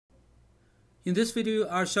In this video,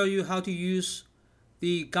 I'll show you how to use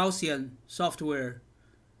the Gaussian software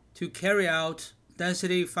to carry out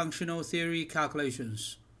density functional theory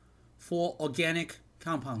calculations for organic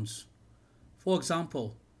compounds. For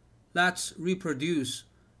example, let's reproduce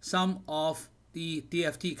some of the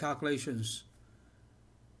DFT calculations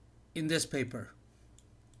in this paper.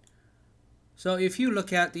 So if you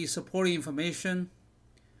look at the supporting information,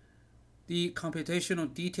 the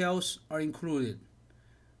computational details are included.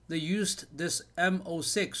 They used this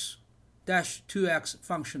M06-2x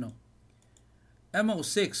functional.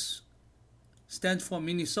 M06 stands for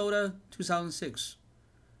Minnesota 2006.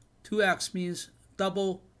 2x means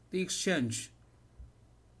double the exchange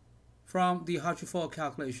from the Hartree-Fock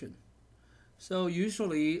calculation. So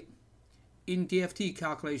usually in DFT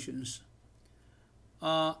calculations,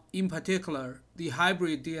 in particular the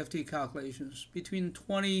hybrid DFT calculations, between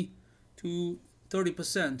 20 to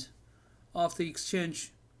 30% of the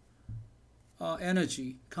exchange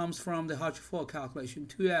energy comes from the Hartree-Fock calculation.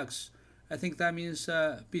 2x, I think that means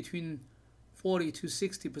between 40 to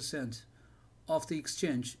 60% of the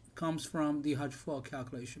exchange comes from the Hartree-Fock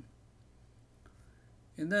calculation.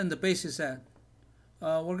 And then the basis set.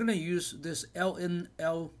 We're going to use this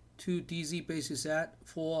LNL2DZ basis set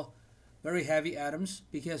for very heavy atoms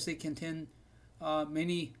because they contain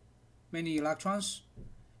many electrons.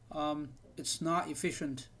 It's not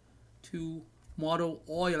efficient to model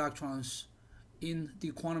all electrons in the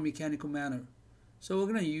quantum mechanical manner. So we're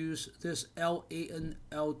going to use this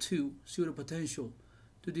LANL2 pseudo potential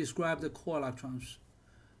to describe the core electrons.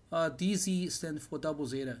 DZ stands for double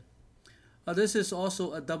zeta. This is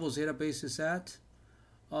also a double zeta basis set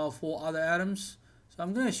for other atoms. So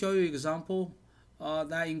I'm going to show you an example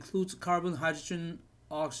that includes carbon, hydrogen,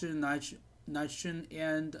 oxygen, nitrogen,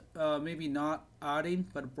 and maybe not iodine,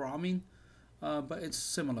 but bromine, but it's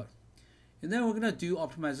similar. And then we're going to do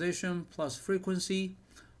optimization plus frequency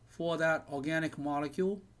for that organic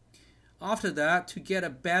molecule. After that, to get a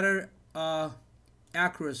better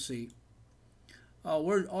accuracy,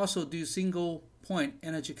 we'll also do single point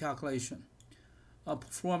energy calculation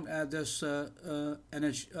performed at this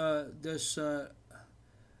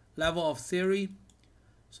level of theory.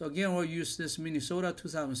 So again, we'll use this Minnesota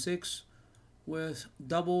 2006 with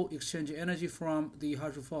double exchange energy from the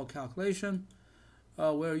Hartree-Fock calculation.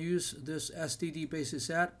 We'll use this SDD basis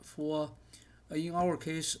set for, in our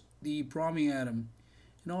case, the bromine atom,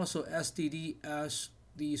 and also SDD as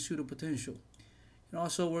the pseudo potential. And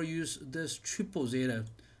also we'll use this triple zeta.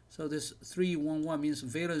 So this 311 means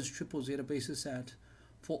valence triple zeta basis set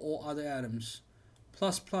for all other atoms.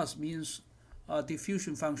 Plus means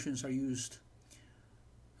diffusion functions are used.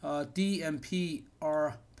 D and P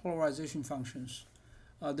are polarization functions.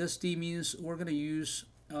 This D means we're going to use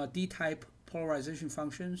D-type polarization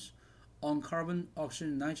functions on carbon,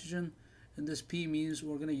 oxygen, nitrogen, and this P means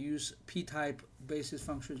we're going to use P-type basis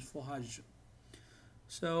functions for hydrogen.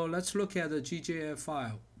 So let's look at the GJF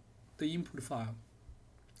file, the input file.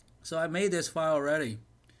 So I made this file already,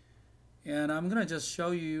 and I'm going to just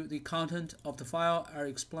show you the content of the file. I'll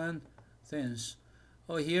explain things.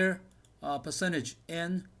 Over here, percentage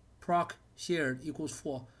N proc shared equals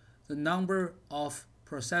 4. The number of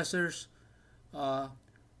processors,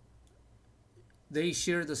 they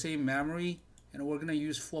share the same memory, and we're going to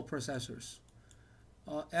use 4 processors.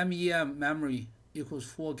 MEM memory equals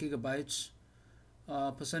 4 gigabytes.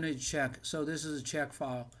 Percentage check. So this is a check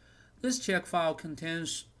file. This check file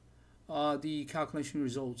contains the calculation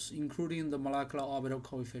results, including the molecular orbital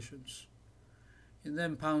coefficients. And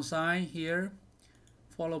then pound sign here,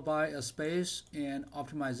 followed by a space and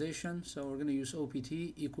optimization. So we're going to use OPT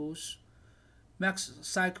equals max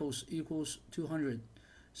cycles equals 200.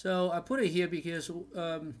 So I put it here because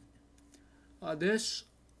this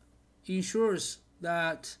ensures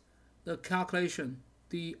that the calculation,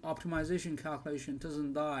 the optimization calculation,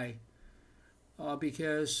 doesn't die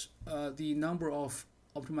because the number of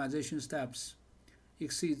optimization steps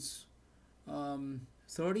exceeds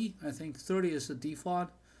 30. I think 30 is the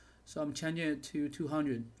default, so I'm changing it to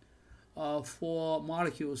 200. For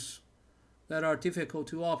molecules that are difficult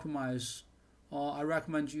to optimize, I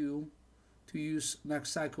recommend you to use max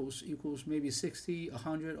cycles equals maybe 60,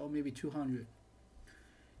 100, or maybe 200.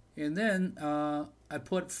 And then I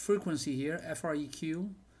put frequency here,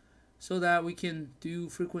 FREQ, so that we can do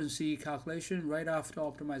frequency calculation right after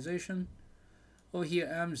optimization. Over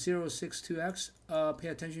here, M06-2x. Pay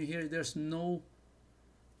attention here, there's no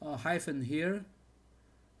hyphen here.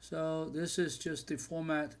 So this is just the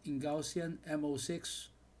format in Gaussian,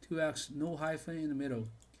 M06-2x, no hyphen in the middle.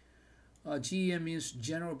 GEM means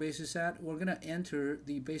general basis set. We're going to enter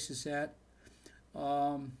the basis set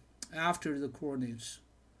after the coordinates.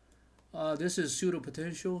 This is pseudo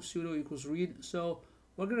potential. Pseudo equals read. So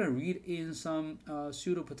we're going to read in some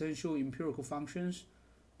pseudo potential empirical functions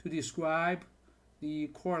to describe the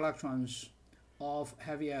core electrons of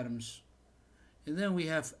heavy atoms. And then we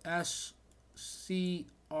have SCRF,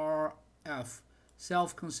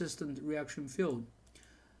 self-consistent reaction field.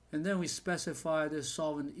 And then we specify this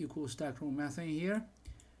solvent equals dichloromethane here.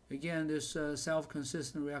 Again, this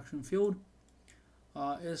self-consistent reaction field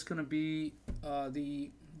is going to be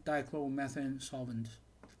the dichloromethane solvent.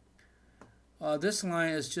 This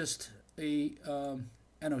line is just a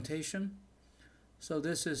annotation. So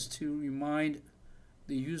this is to remind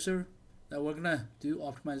the user that we're going to do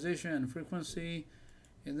optimization and frequency,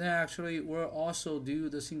 and then actually we'll also do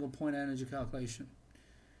the single point energy calculation.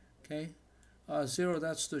 Okay, 0,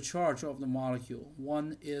 that's the charge of the molecule.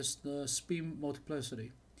 1 is the spin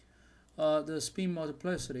multiplicity. The spin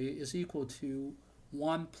multiplicity is equal to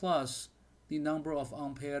 1 plus the number of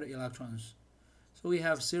unpaired electrons. So we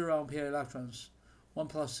have 0 unpaired electrons. 1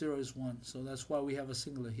 plus 0 is 1. So that's why we have a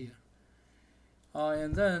singlet here.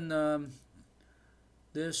 And then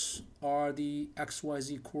these are the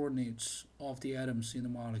XYZ coordinates of the atoms in the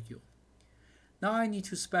molecule. Now I need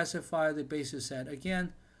to specify the basis set.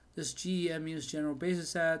 Again, this GEM means general basis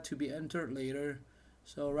set to be entered later.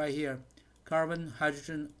 So right here, carbon,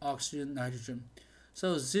 hydrogen, oxygen, nitrogen.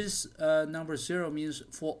 So this number 0 means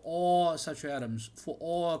for all such atoms, for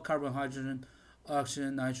all carbon, hydrogen,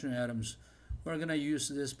 oxygen, nitrogen atoms, we're going to use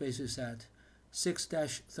this basis set,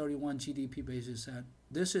 6-31 GDP basis set.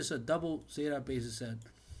 This is a double zeta basis set.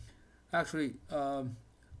 Actually,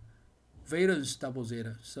 valence double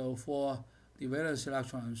zeta. So for the valence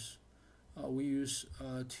electrons, we use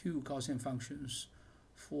 2 Gaussian functions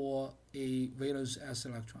for a valence s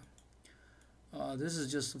electron. This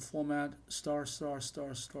is just the format star, star,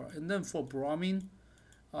 star, star. And then for bromine,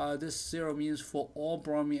 this 0 means for all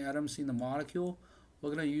bromine atoms in the molecule.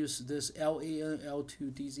 We're going to use this LAN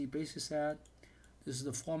L2 DZ basis set. This is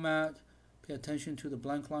the format. Pay attention to the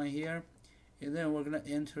blank line here. And then we're going to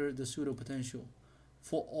enter the pseudo potential.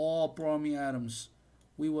 For all bromine atoms,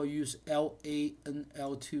 we will use LAN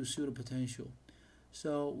L2 pseudo potential.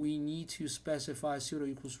 So we need to specify pseudo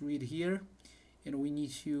equals read here. And we need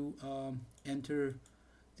to enter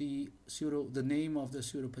the name of the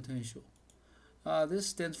pseudo potential. This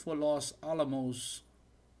stands for Los Alamos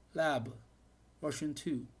Lab version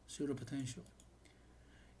 2 pseudo potential.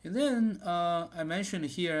 And then I mentioned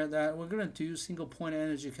here that we're going to do single point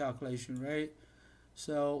energy calculation, right?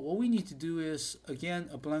 So what we need to do is, again,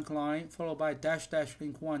 a blank line followed by dash dash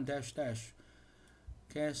link 1 dash dash.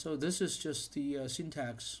 Okay, so this is just the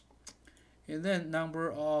syntax. And then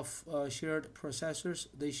number of shared processors,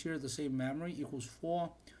 they share the same memory, equals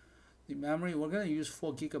 4. The memory, we're going to use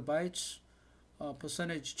 4 gigabytes.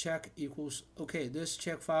 Percentage check equals, okay, this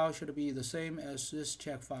check file should be the same as this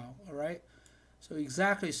check file, all right? So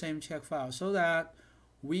exactly same check file, so that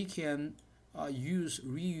we can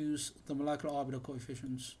reuse the molecular orbital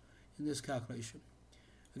coefficients in this calculation.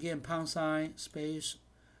 Again, pound sign, space,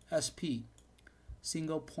 SP,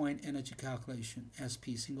 single point energy calculation,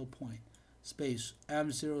 SP, single point, space,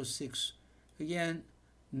 M06. Again,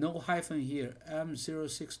 no hyphen here,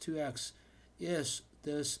 M06-2x is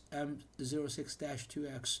this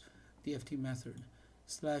M06-2x DFT method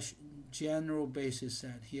 / general basis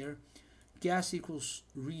set here. Gas equals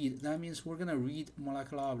read. That means we're going to read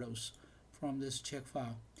molecular orbitals from this check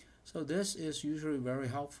file. So this is usually very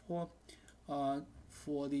helpful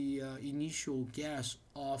for the initial guess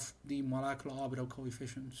of the molecular orbital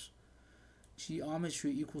coefficients.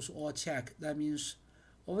 Geometry equals all check. That means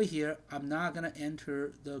over here I'm not going to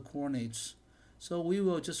enter the coordinates. So we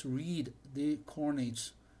will just read the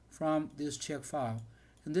coordinates from this check file.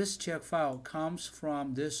 And this check file comes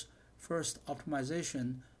from this first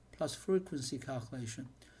optimization plus frequency calculation.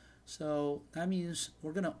 So that means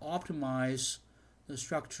we're going to optimize the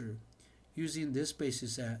structure using this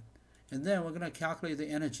basis set. And then we're going to calculate the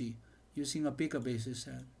energy using a bigger basis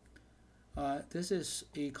set. This is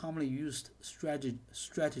a commonly used strategy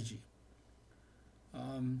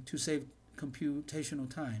to save computational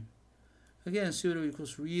time. Again, pseudo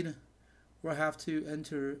equals read. We'll have to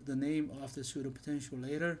enter the name of the pseudo potential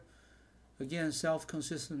later. Again,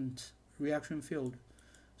 self-consistent reaction field.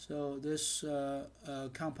 So this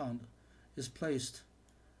compound is placed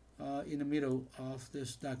in the middle of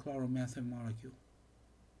this dichloromethane molecule.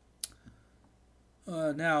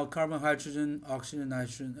 Now, carbon, hydrogen, oxygen,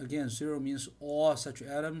 nitrogen. Again, 0 means all such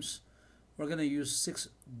atoms. We're going to use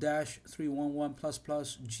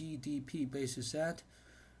 6-311++ GDP basis set.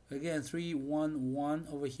 Again, 311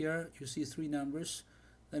 over here. You see 3 numbers.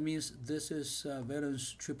 That means this is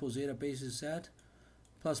valence triple zeta basis set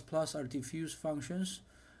plus plus are diffuse functions,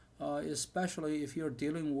 especially if you're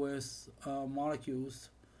dealing with molecules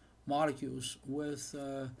with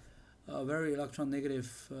very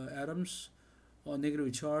electronegative atoms or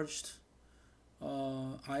negatively charged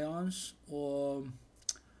ions, or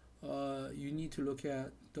you need to look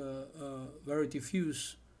at the very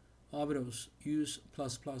diffuse orbitals. Use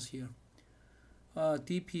plus plus here.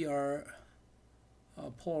 dp are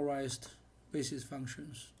polarized basis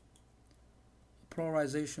functions,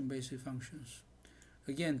 polarization basis functions.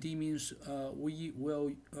 Again, D means we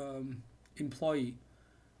will employ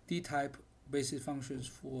D-type basis functions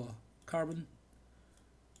for carbon,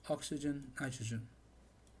 oxygen, nitrogen,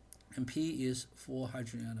 and P is for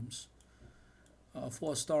hydrogen atoms.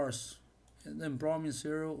 For stars, and then bromine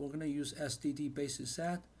 0, we're going to use SDD basis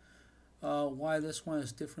set. Why this one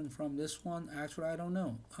is different from this one, actually I don't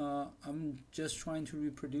know. I'm just trying to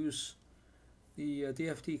reproduce the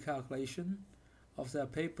DFT calculation of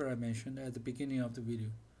that paper I mentioned at the beginning of the video.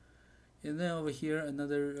 And then over here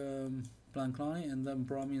another blank line, and then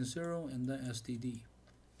bromine 0, and then SDD.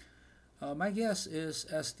 My guess is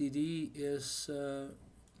SDD is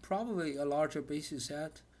probably a larger basis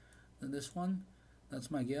set than this one.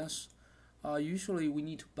 That's my guess. Usually we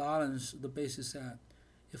need to balance the basis set.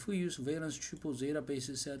 If we use valence triple zeta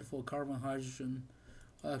basis set for carbon, hydrogen,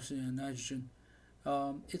 oxygen, and nitrogen,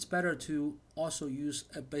 it's better to also use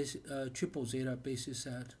a triple zeta basis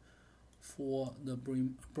set for the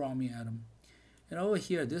bromine atom. And over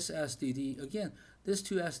here, this SDD, again, these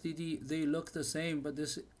two SDD, they look the same, but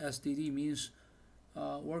this SDD means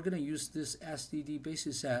we're going to use this SDD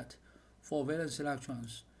basis set for valence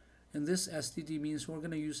electrons. And this SDD means we're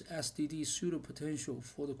going to use SDD pseudo potential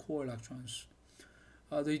for the core electrons.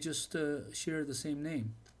 They just share the same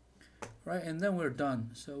name, right? And then we're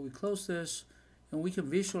done. So we close this, and we can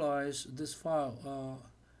visualize this file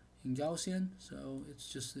in Gaussian. So it's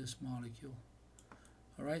just this molecule.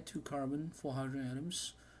 All right, 2 carbon, 4 hydrogen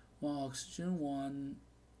atoms, 1 oxygen, 1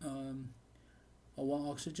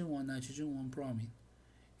 oxygen, 1 nitrogen, 1 bromine.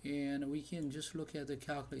 And we can just look at the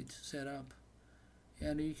calculate setup,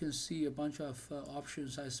 and you can see a bunch of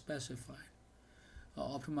options I specified.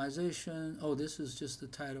 Optimization, oh, this is just the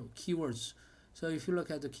title, keywords. So if you look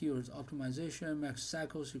at the keywords, optimization, max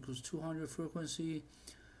cycles equals 200 frequency,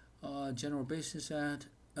 general basis set,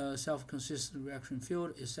 self-consistent reaction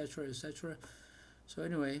field, etc., etc. So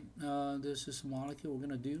anyway, this is a molecule we're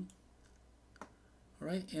going to do. All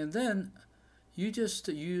right, and then you just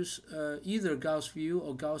use either Gauss view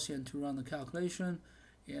or Gaussian to run the calculation,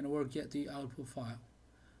 and we'll get the output file.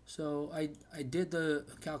 So I did the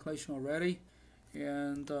calculation already,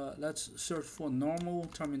 and let's search for normal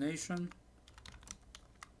termination.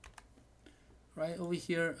 Right over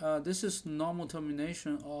here, this is normal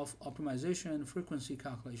termination of optimization and frequency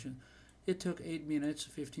calculation. It took 8 minutes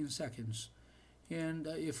 15 seconds, and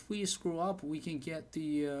if we screw up, we can get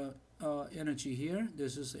the energy here.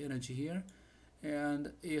 This is the energy here,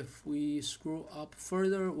 and if we screw up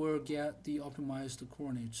further, we'll get the optimized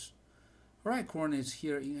coordinates. All right, coordinates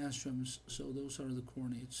here in angstroms, so those are the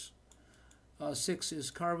coordinates. 6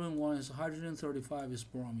 is carbon, 1 is hydrogen, 35 is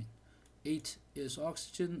bromine, 8 is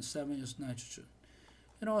oxygen, 7 is nitrogen.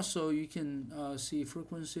 And also you can see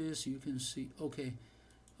frequencies. You can see, okay,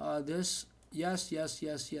 this, yes, yes,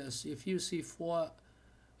 yes, yes. If you see 4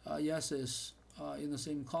 yeses in the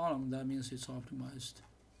same column, that means it's optimized.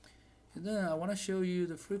 And then I want to show you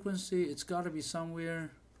the frequency. It's got to be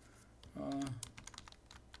somewhere.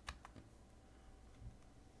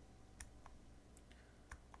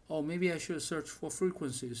 Oh, maybe I should search for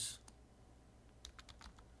frequencies.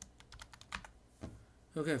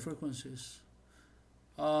 Okay, frequencies.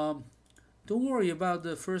 Don't worry about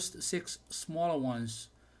the first 6 smaller ones.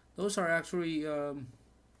 Those are actually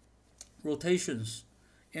rotations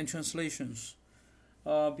and translations.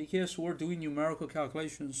 Because we're doing numerical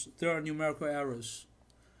calculations, there are numerical errors.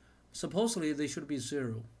 Supposedly they should be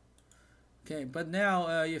 0. Okay, but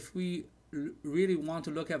now if we really want to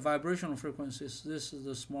look at vibrational frequencies, this is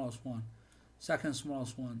the smallest one, second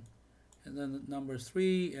smallest one, and then number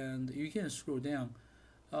 3, and you can scroll down.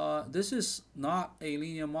 This is not a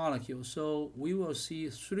linear molecule, so we will see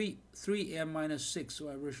 3m-6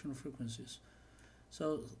 vibrational frequencies.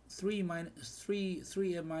 So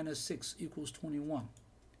 3m-6 equals 21.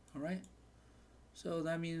 All right. So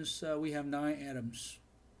that means we have 9 atoms.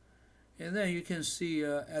 And then you can see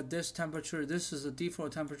at this temperature, this is the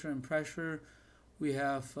default temperature and pressure. We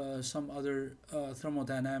have some other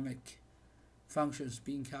thermodynamic functions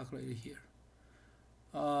being calculated here.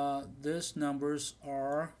 These numbers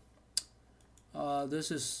are,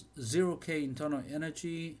 this is 0K internal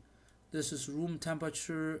energy, this is room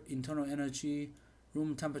temperature internal energy,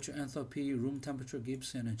 room temperature enthalpy, room temperature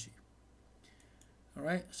Gibbs energy. All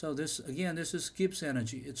right, so this again, this is Gibbs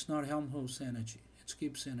energy. It's not Helmholtz energy. It's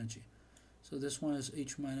Gibbs energy. So this one is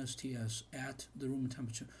H minus Ts at the room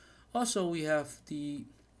temperature. Also, we have the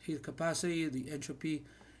heat capacity, the entropy,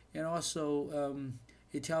 and also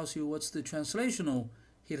it tells you what's the translational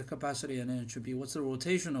heat capacity and entropy, what's the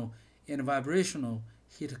rotational and vibrational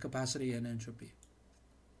heat capacity and entropy.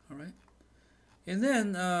 All right. And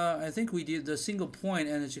then I think we did the single point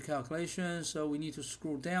energy calculation, so we need to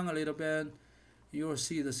scroll down a little bit. You will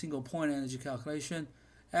see the single point energy calculation.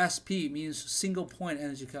 SP means single point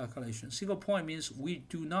energy calculation. Single point means we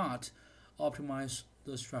do not optimize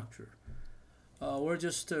the structure. We're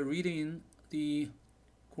just reading the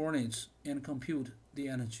coordinates and compute the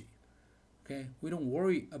energy. Okay, we don't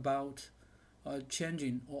worry about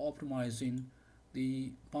changing or optimizing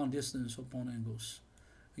the bond distance or bond angles.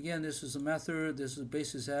 Again, this is a method. This is a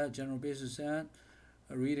basis set, general basis set.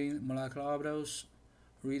 Reading molecular orbitals,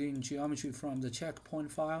 reading geometry from the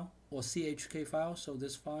checkpoint file or CHK file. So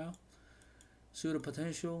this file, pseudo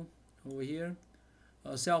potential over here,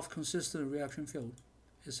 self-consistent reaction field,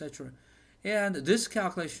 etc. And this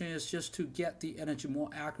calculation is just to get the energy more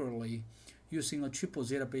accurately using a triple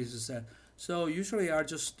zeta basis set. So usually I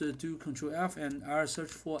just do Control F and I search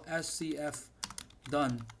for SCF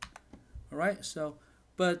done. All right. So,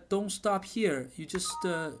 but don't stop here. You just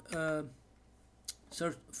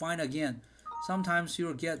search, find again. Sometimes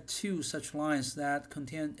you'll get two such lines that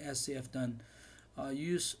contain SCF done.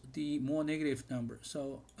 Use the more negative number.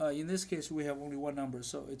 So in this case, we have only one number,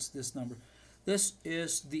 so it's this number. This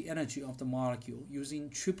is the energy of the molecule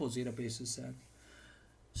using triple zeta basis set.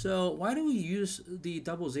 So why do we use the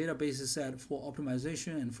double zeta basis set for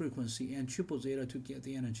optimization and frequency and triple zeta to get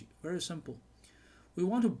the energy? Very simple. We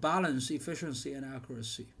want to balance efficiency and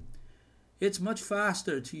accuracy. It's much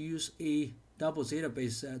faster to use a double zeta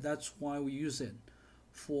basis set. That's why we use it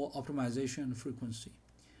for optimization and frequency.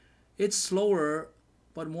 It's slower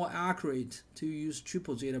but more accurate to use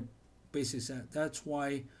triple zeta basis set. That's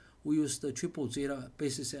why we use the triple zeta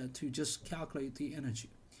basis set to just calculate the energy.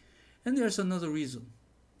 And there's another reason.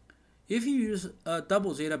 If you use a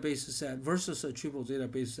double zeta basis set versus a triple zeta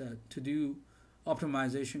basis set to do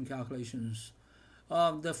optimization calculations,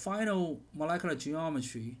 the final molecular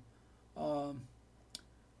geometry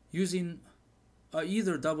using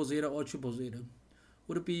either double zeta or triple zeta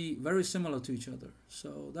would be very similar to each other.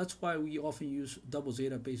 So that's why we often use double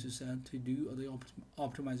zeta basis set to do the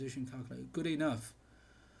optimization calculation. Good enough.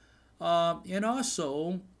 And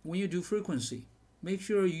also, when you do frequency, make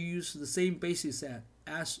sure you use the same basis set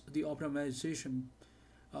as the optimization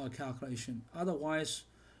calculation. Otherwise,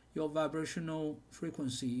 your vibrational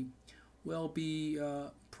frequency will be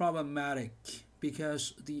problematic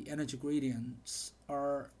because the energy gradients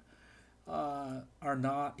are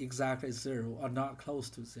not exactly zero, are not close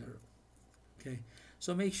to zero. Okay,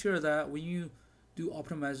 so make sure that when you do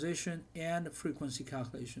optimization and frequency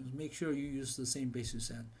calculations, make sure you use the same basis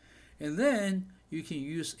set. And then you can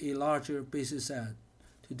use a larger basis set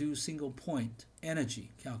to do single point energy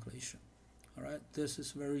calculation. All right, this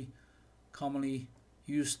is very commonly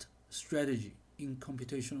used strategy in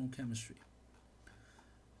computational chemistry.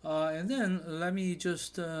 And then let me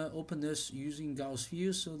just open this using Gauss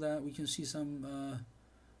view so that we can see some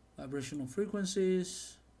vibrational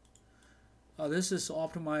frequencies. This is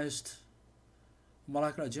optimized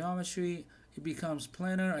molecular geometry. It becomes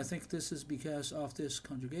planar. I think this is because of this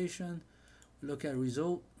conjugation. Look at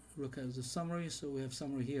result, look at the summary. So we have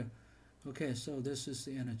summary here. Okay, so this is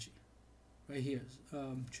the energy right here,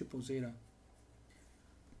 triple zeta.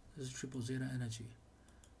 This is triple zeta energy.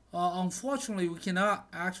 Unfortunately, we cannot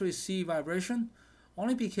actually see vibration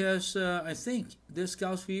only because I think this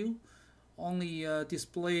Gauss view only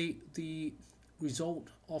display the result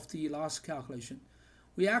of the last calculation.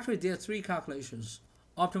 We actually did 3 calculations: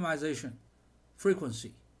 optimization,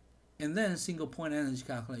 frequency, and then single point energy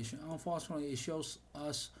calculation. Unfortunately, it shows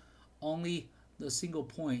us only the single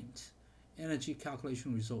point energy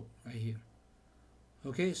calculation result right here.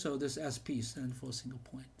 Okay, so this SP stands for single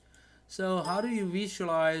point. So how do you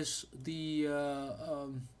visualize the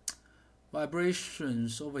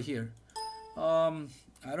vibrations over here?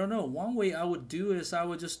 I don't know. One way I would do is I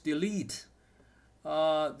would just delete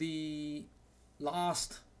the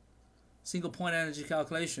last single point energy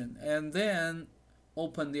calculation and then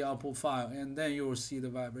open the output file, and then you will see the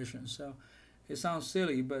vibration. So it sounds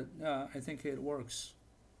silly, but I think it works.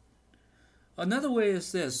 Another way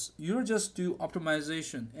is this: you just do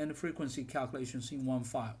optimization and frequency calculations in one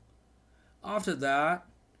file. After that,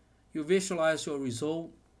 you visualize your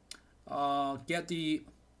result, get the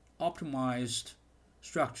optimized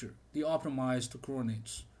structure, the optimized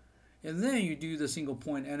coordinates. And then you do the single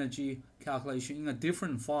point energy calculation in a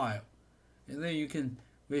different file. And then you can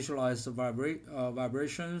visualize the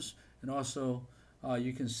vibrations, and also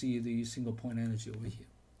you can see the single point energy over here.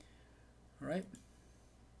 All right.